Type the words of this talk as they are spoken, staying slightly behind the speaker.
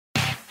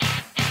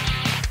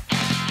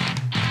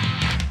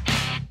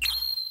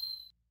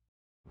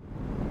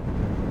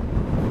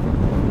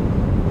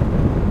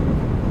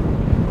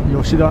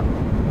吉田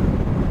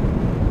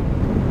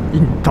イ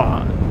ンタ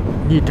ー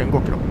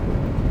 2.5 キロ。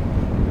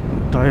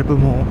だいぶ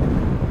も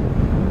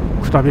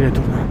うくたびれ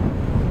とるな。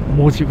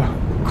文字が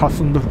か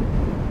すんどる。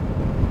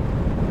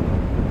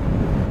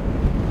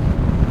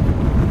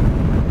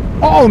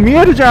ああ、見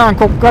えるじゃん。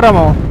こっから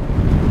も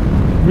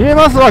見え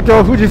ますわ。今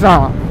日富士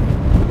山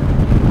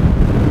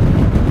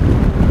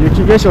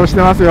雪化粧し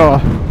てますよ。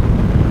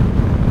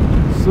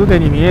すで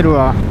に見える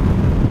わ。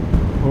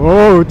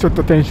おお、ちょっ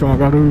とテンション上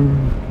がる。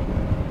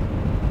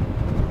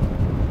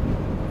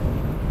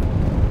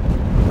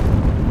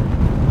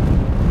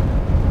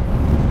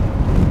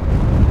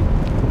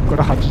こ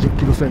こから80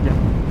キロ制限。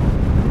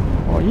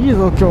お、いい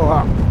ぞ今日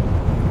は。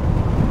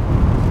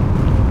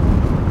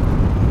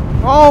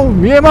おお、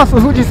見えます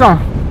富士山。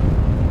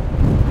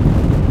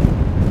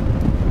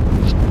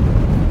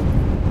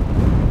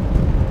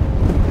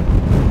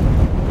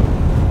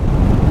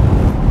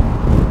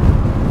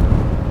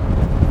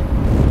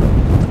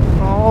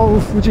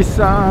富士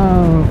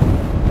山。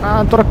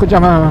あー、トラック邪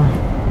魔。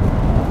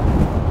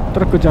ト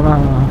ラック邪魔。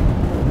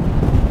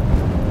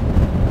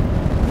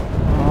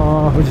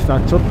あー、富士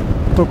山ちょっ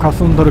とか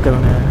すんどるけど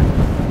ね。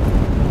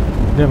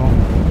でも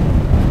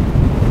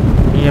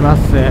見えま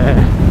すぜ。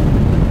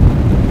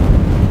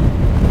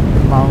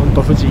マウン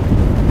ト富士。こ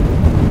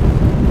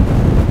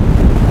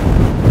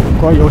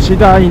こは吉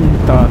田イン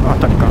ターのあ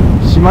たりか。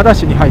島田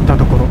市に入った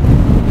ところ。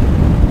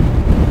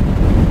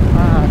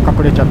あー、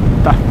隠れちゃっ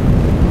た。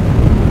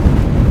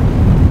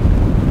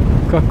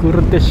隠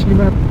れてし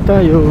まっ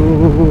たよ。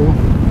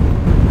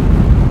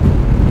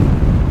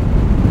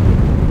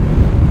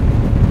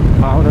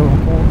あ、でもも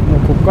う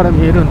ここから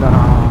見えるんだな。あ、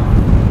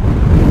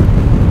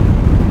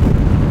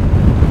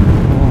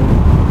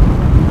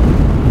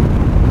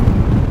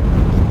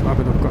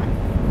どっか。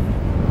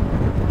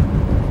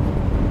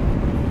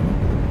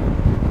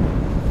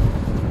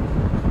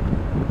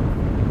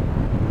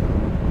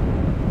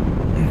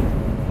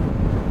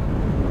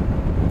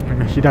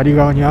左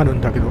側にある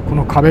んだけど、こ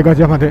の壁が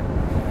邪魔で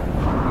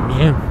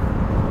見えん。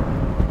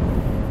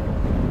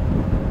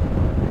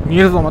見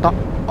えるぞまた。あ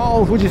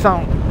あ、富士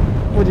山。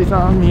富士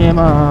山見え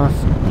ま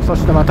す。そ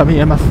してまた見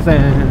えません。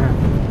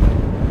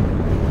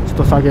ちょっ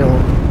と下げよう。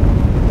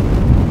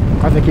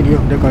風切り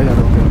読んでかいだろ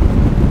う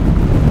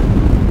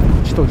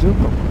けど。ちょっと10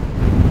か。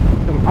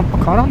でもあんま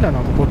変わらんだよな、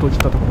ここ閉じ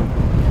たとこ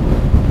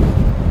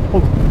ろ。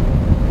お、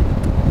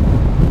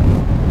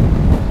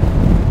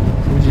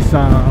富士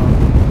山。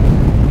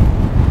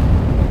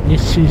日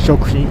清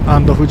食品&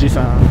富士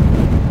山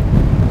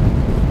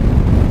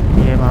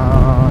見え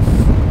ます。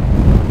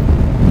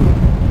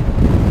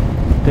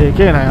で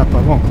けえな。やっぱ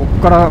もうこっ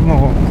から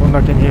もうこん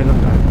だけ見えるんだ。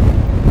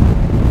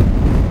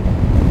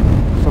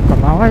そっか、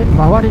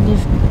周りに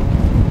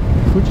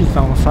富士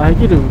山を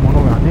遮るも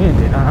のがねえ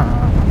でな。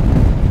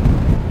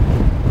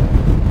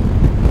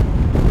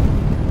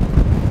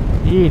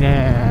いい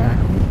ね。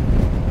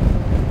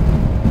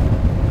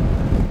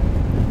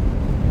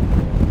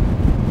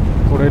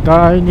これ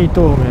第二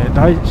東名、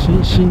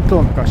新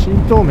東名か。新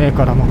東名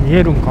からも見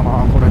えるんかな、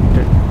これって。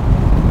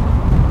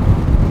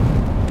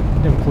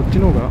でもこっち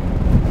の方が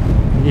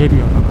見える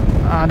よう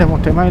な。あー、でも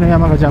手前の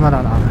山が邪魔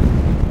だな。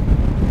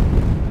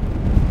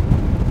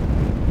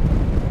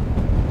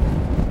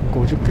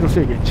50キロ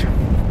制限じゃん。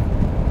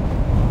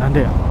なん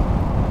でや。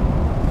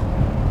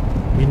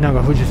みんな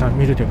が富士山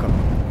見るてか。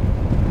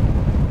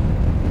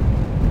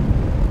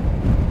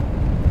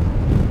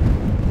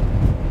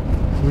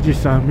富士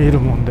山見る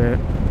もんで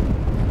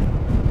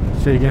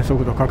制限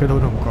速度かけと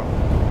るのか。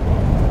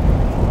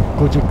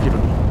50キロ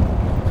に。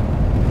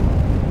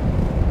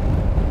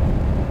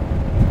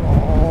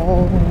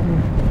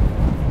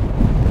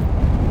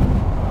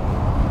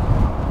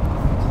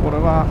これ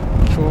は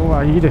今日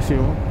はいいですよ。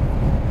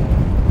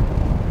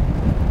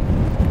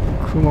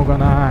雲が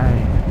ない。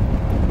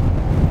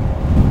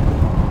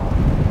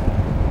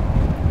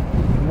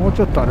もう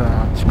ちょっとあれだな。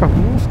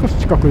もう少し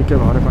近く行け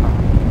ばあれかな。こ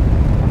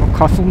の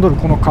かすんどる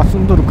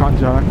感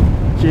じは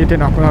消えて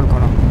なくなるか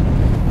な。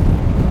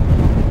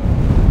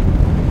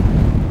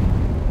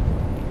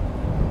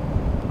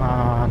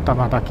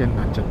頭だけに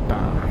なっちゃった。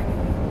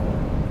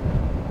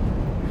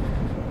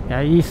い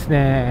や、いいっす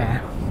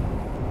ね。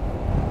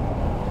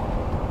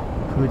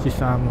富士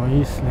山もい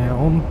いっすね。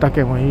御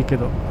嶽もいいけ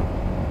ど、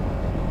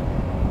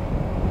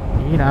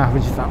いいな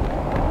富士山。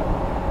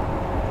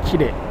綺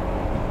麗。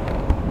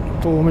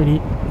遠目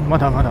にま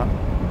だまだ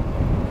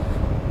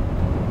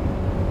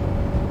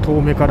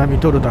遠目から見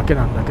とるだけ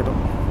なんだけど、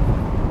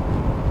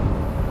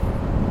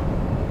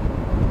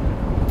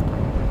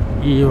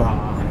いい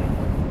わ。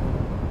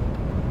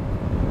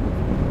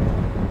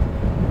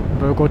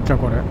どういうこっちゃ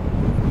これ。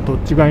どっ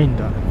ちがいいん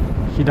だ。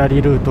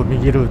左ルート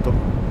右ルート。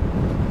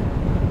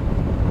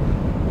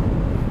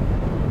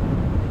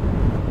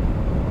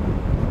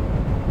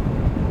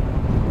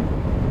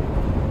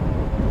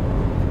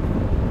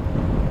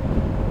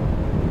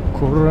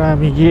これは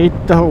右へ行っ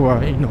た方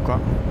がいいのか。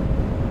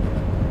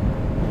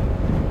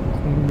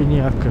コンビ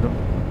ニあるけど。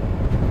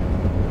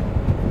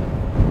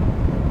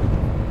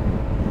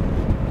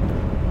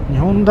日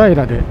本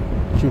平で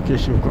休憩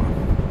しようか。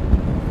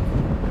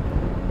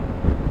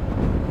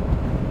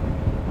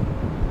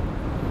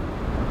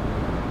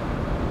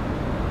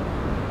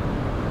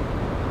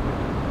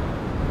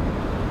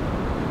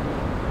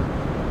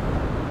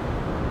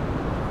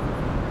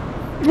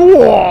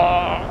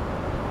お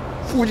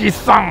富士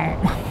山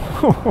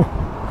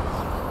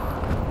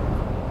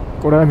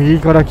これは右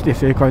から来て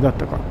正解だっ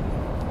たか。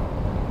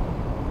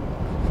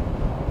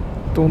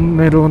トン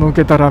ネルを抜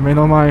けたら目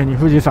の前に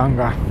富士山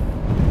が。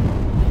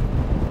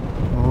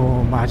お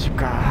お、マジ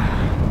か。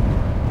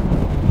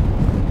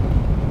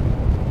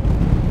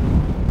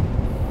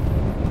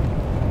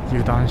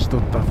油断しと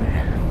ったぜ。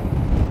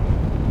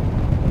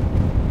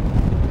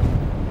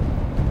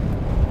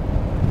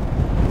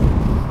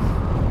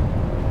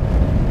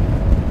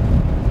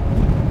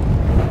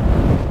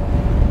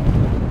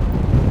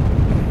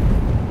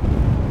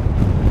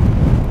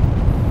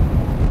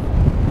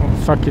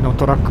さっきの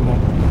トラックも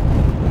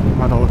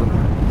まだおるな。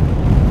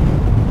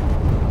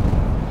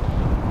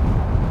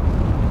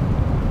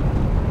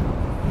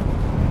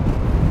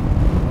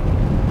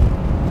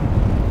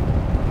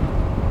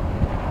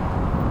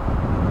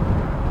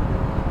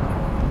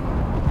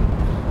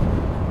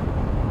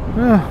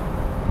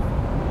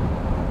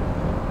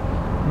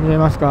見え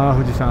ますか、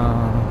富士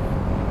山。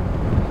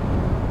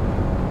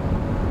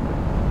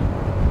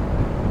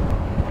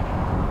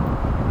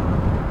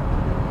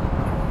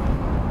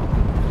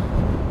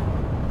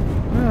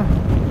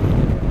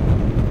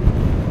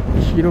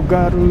広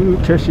がる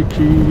景色、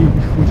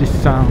富士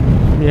山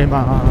見え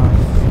ま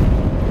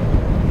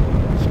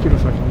す。1キロ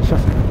先2車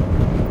線。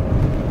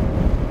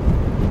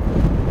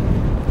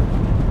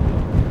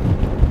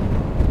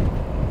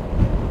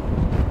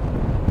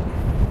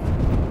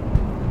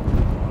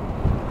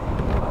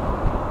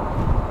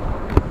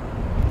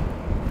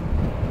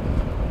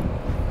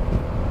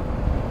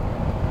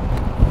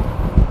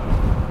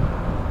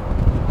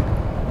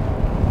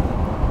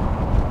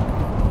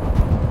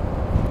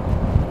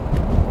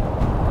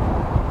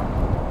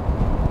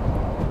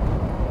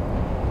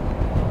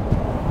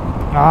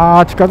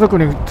近づく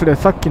につれ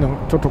さっきの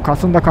ちょっと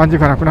霞んだ感じ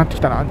がなくなって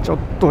きたな。ちょっ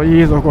と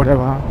いいぞこれ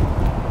は。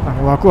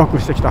ワクワク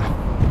してきた。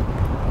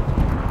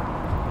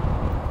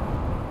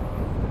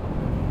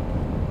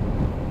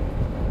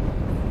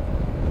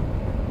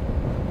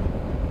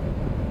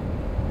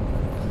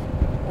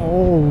お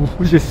お、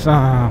富士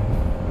山。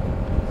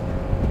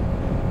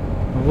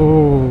お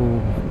お、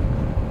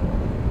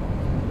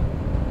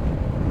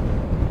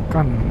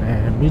かん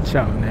ね、見ち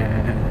ゃう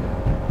ね。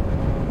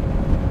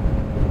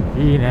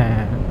いい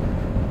ね。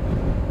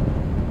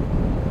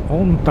御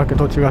嶽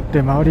と違っ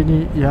て周り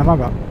に山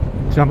が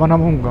邪魔な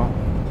もんが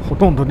ほ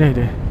とんどねえ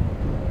で、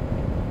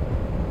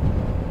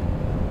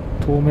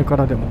遠目か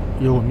らでも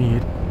よう見え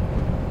る。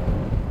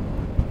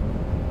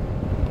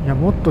いや、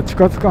もっと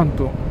近づかん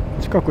と、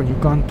近くに行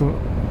かんと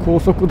高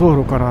速道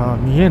路から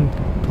見え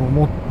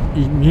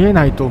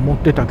ないと思っ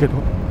てたけど、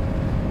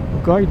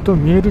意外と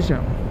見えるじゃ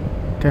ん、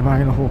手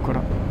前の方か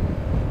ら。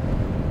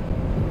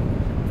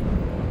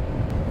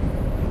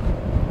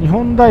日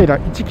本平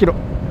1キロ。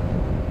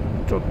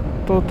ちょっ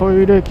とト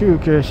イレ休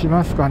憩し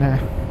ますかね。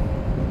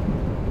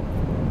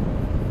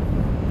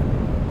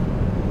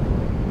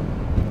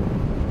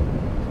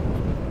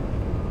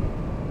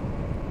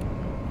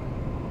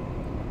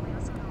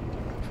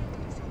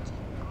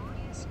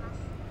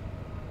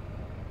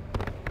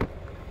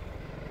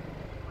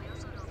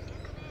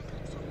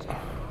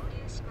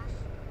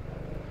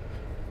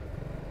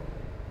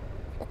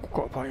こ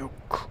こがバイオッ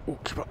ク置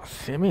き場。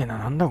せめえな、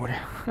なんだこれ。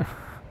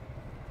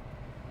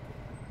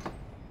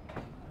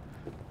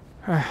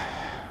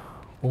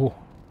お、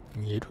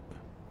見える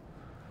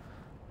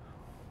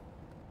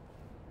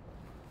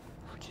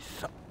富士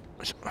山。よ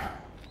いしょ。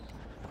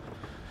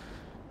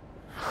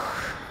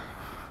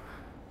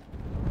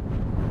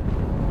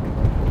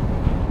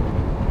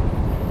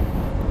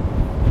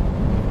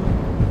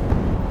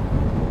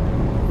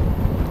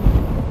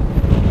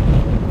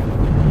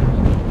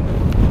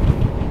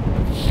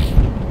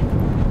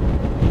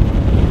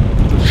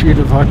シー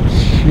ル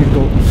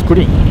ドスク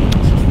リーン、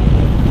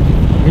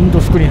ウィンド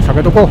スクリーン下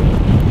げとこう。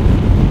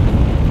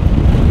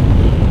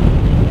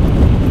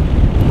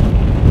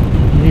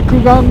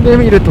肉眼で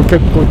見ると結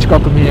構近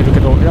く見えるけ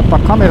ど、やっぱ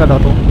カメラだ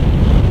と、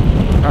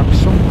アク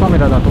ションカメ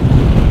ラだとち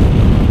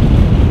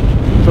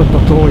ょっと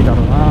遠いだ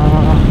ろう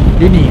な。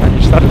リニア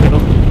にしたるけど。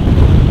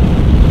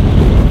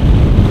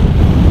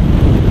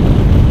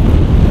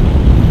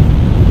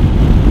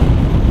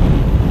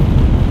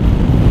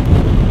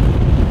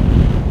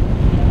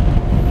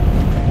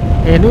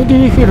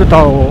ND フィルタ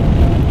ーを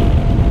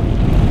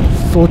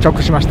装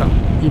着しました。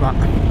今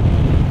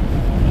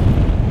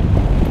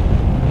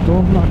ど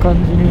んな感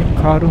じに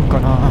変わるんか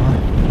な。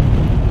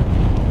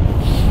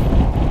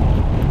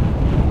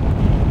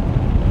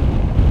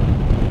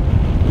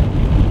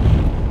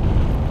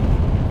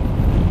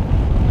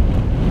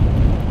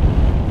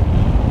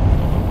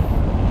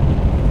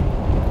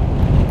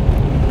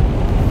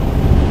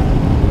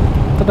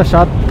ただシ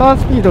ャッター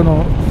スピード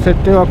の設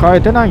定は変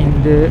えてない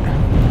んで、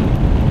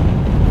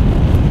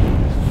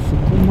そ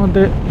こま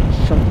で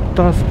シャッ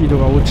タースピード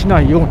が落ちな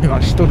いように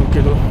はしとるけ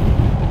ど、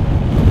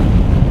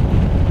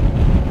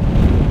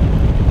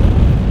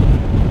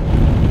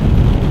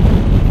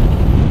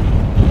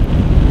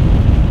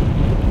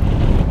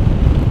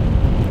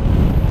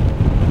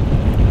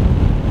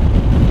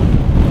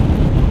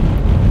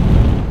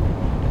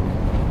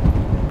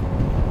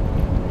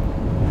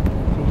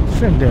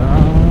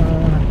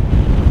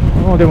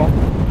でも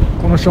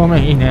この正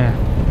面いいね。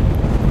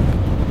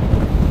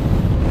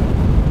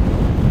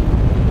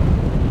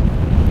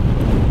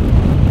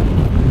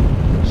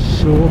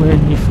正面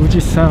に富士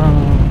山、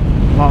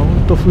マウ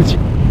ント富士。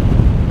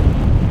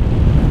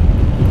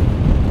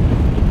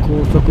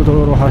高速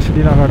道路走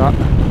りながら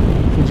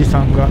富士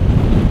山が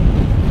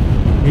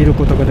見る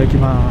ことができ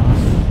ま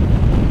す。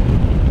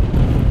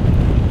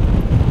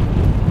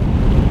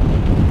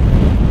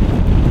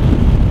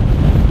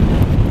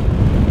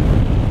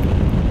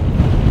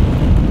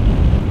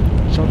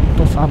ちょっ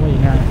と寒い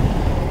ね。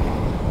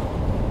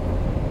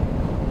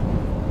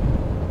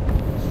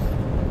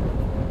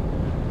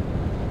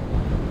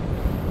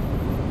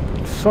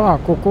さあ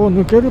ここを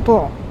抜ける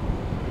と、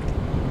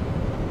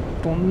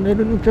トンネ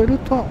ル抜ける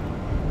と、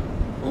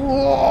う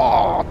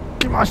おー、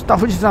来ました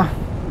富士山。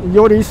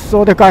より一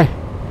層でかい。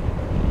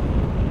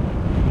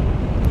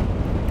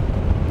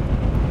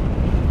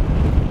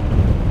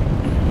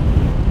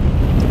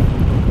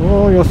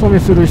おー、よそ見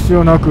する必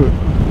要なく、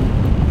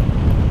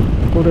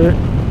これい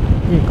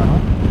いかな。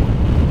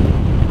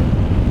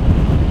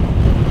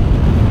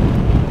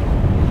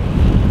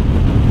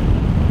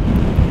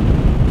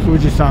富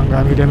士山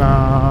が見れ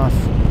ま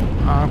す。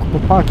あー、ここ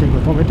パーキング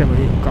止めても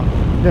いいか。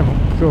でも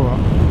今日は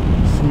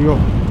水曜、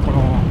この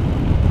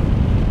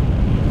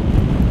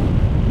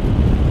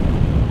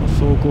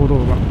走行動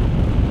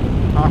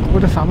画、あー、ここ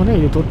でサムネ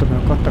イル撮っても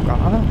よかったか。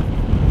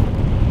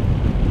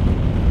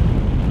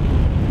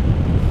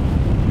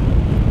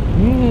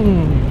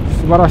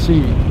素晴らし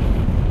い。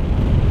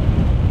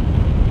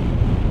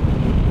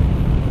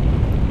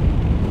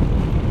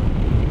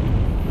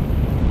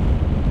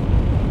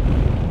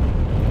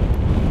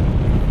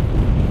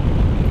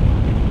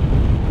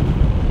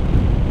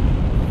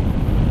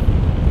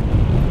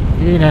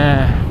いい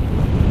ね。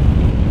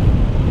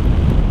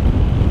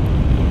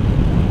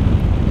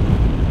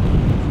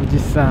富士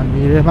山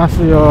見れま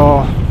す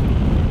よ。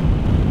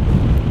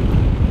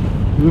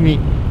海、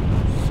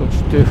そ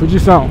して富士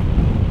山、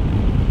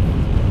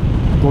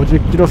50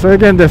キロ制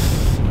限で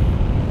す。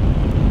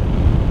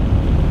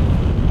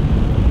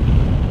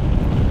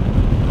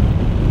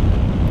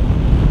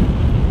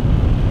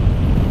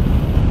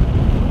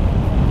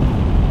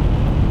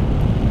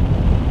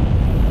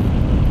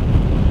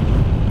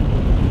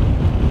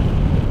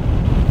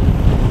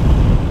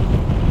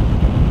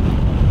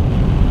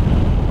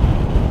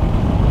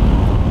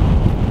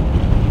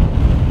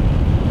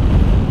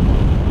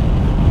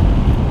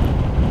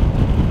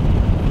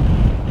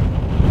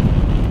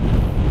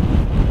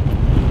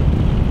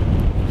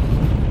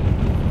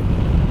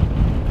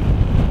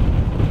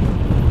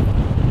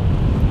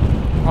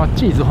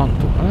チーズ半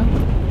島かね。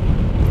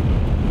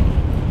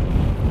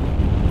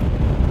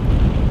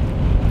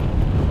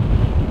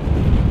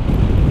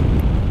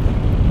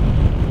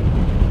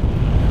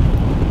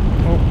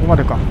お、ここま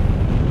でか。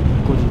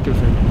59歳。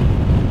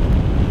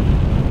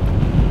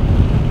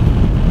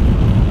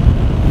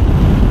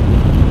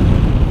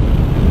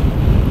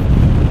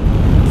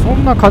そ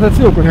んな風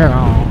強くねえ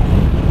な。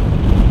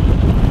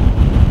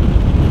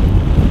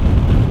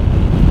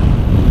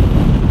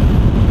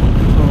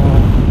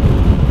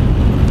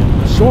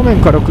正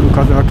面から来る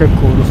風は結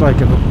構うるさい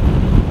けど、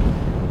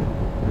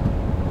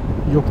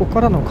横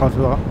からの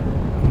風は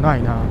な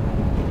いな、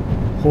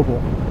ほぼ。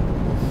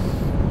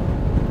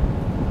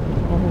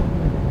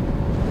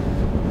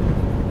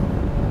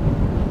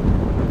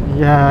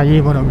いやー、い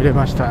いもの見れ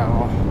ました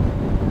よ。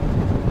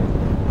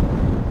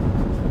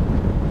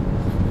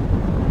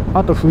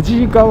あと富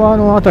士川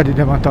のあたり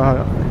でま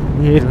た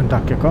見えるんだ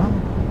っけか。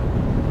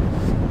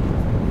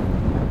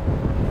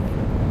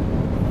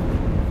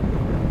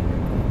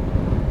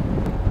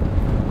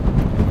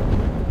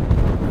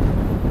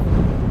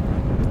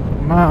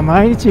まあ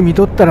毎日見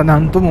とったら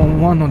何とも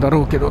思わんのだろ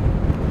うけど、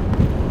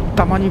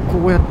たまにこ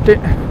うやって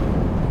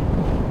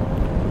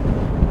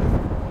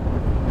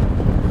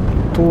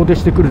遠出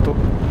してくると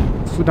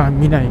普段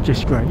見ない景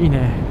色はいい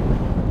ね。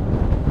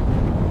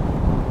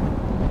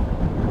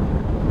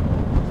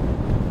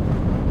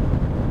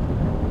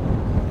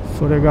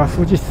それが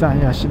富士山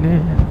やし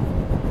ね。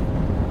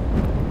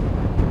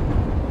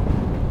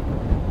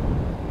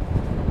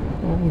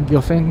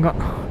漁船が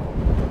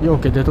よう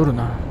け出とる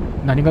な。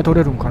何が取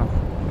れるんかな、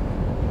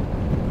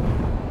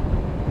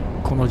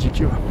この時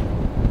期は。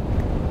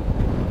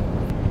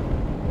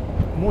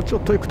もうちょ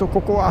っと行くと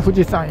ここは富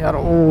士山やろ。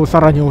おー、さ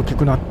らに大き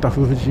くなった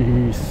富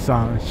士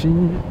山、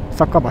新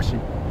坂橋、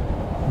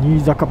新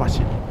坂橋、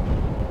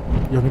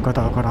読み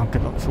方わからんけ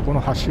ど、そこ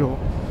の橋を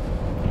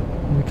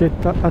抜け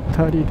たあ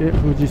たりで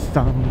富士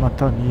山ま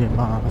た見え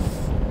ま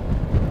す。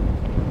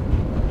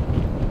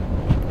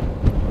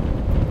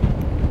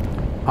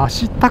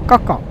足高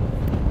か、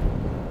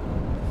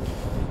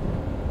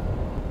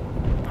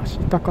足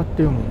高っ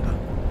て読むんだ。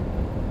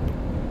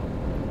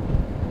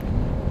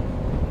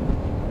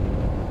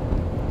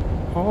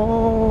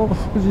おー、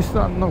富士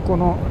山のこ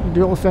の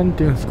稜線っ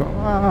ていうんですか。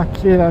ああ、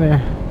綺麗だ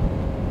ね。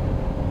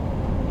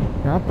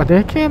やっぱ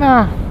でけえ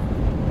な。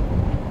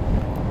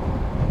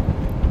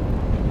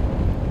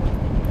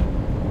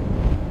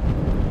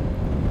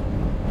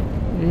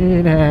い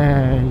い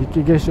ね、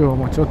雪化粧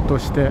もちょっと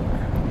して、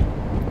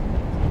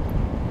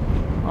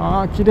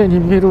ああ綺麗に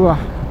見えるわ。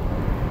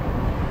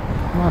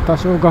まあ多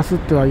少ガスっ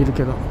てはいる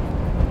けど、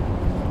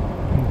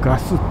ガ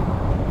スっ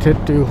てっ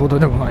ていうほど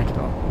でもないけ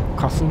ど、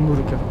かすんど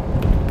るけど、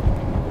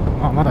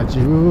まあまだ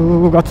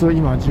10月、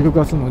今10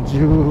月の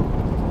10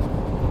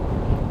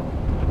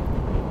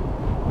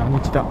何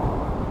日だ、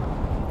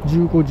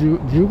15、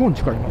15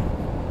日か、今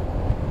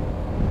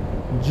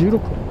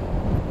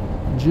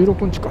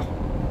16日か、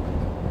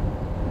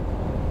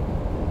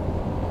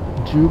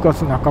10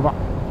月半ば。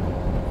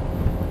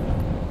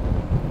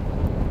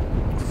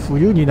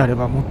冬になれ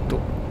ばもっと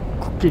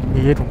くっきり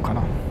見えるんか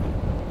な。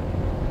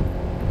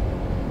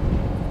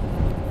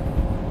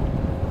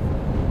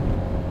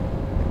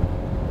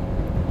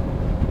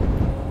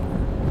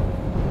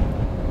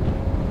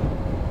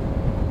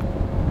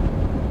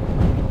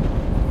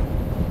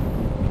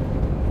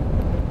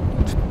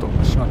ちょっと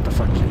しまった、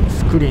さっき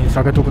スクリーン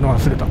下げとくの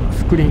忘れた。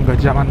スクリーンが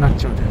邪魔になっ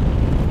ちゃうで。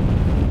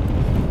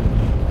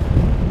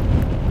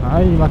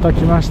はい、また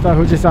来ました、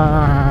富士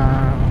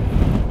山。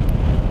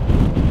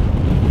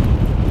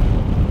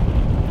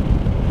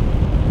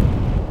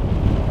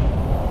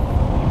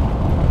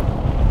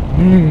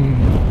うん、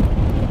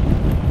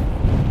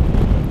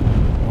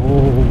お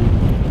お、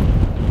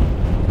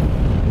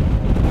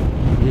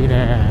いい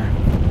ね。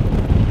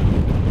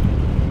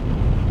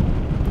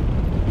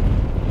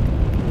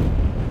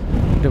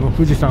でも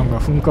富士山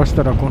が噴火し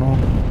たらこの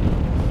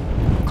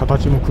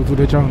形も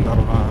崩れちゃうんだ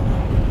ろうな。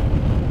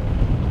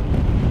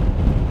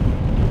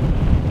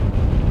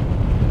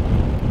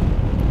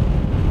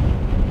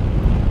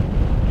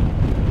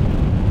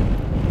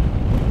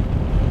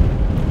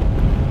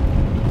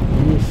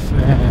いいっす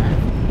ね。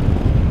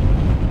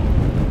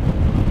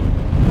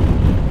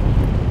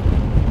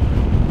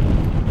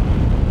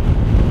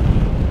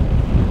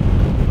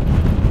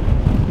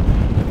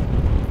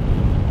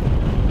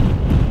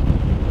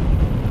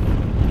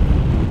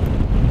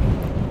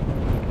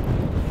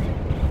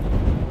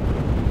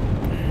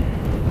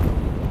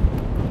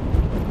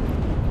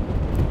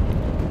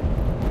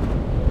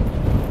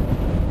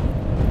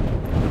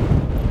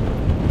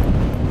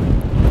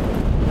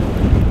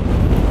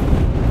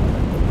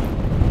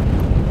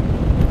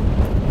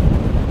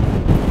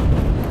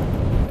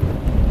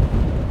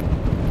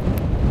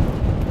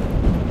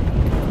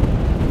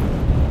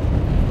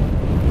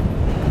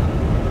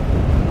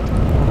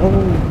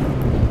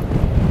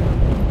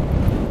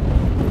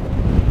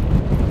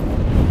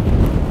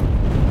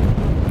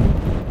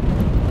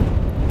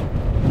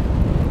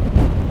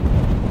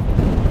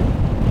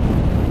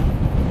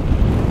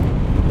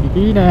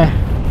いいね。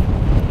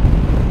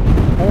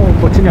おお、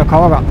こっちには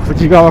川が、富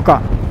士川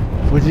か。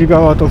富士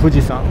川と富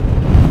士山。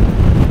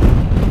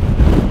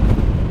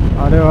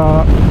あれ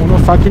はこの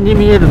先に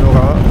見えるの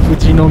が富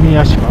士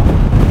宮市か。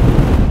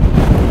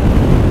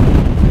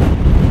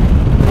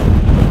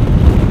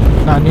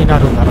何にな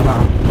るんだろうな。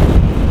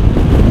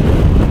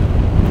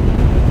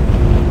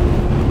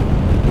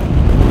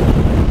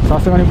さ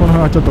すがにこの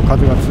辺はちょっと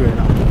風が強い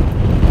な。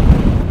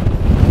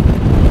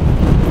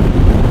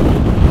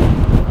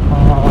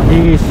い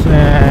いっす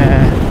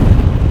ね。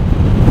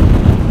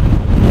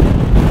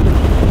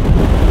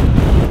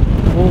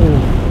おお、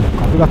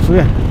風が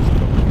強い。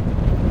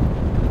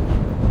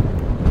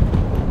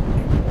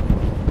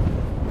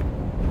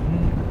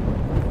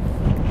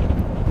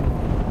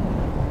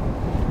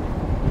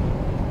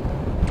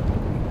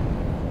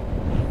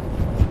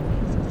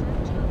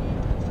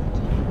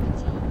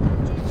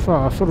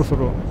さあ、そろそ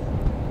ろ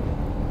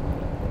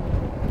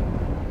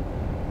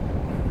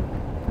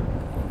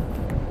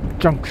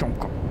ジャンクション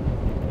か。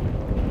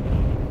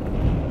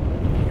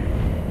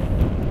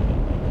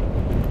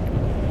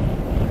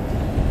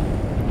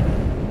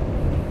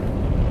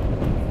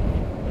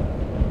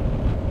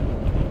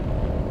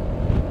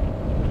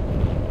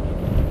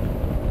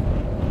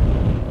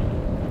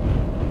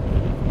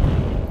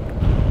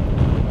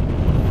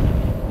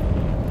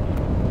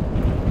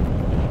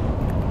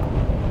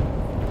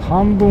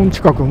半分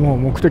近くもう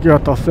目的が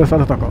達成さ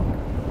れたか。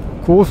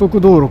高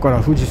速道路か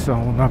ら富士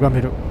山を眺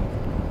める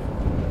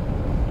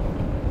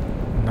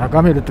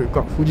という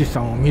か富士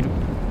山を見る。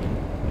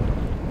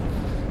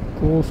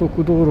高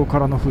速道路か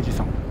らの富士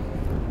山。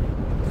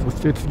そし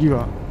て次は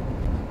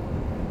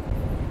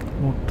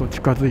もっと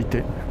近づい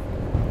て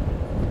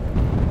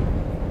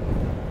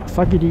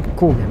朝霧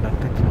高原だっ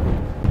て。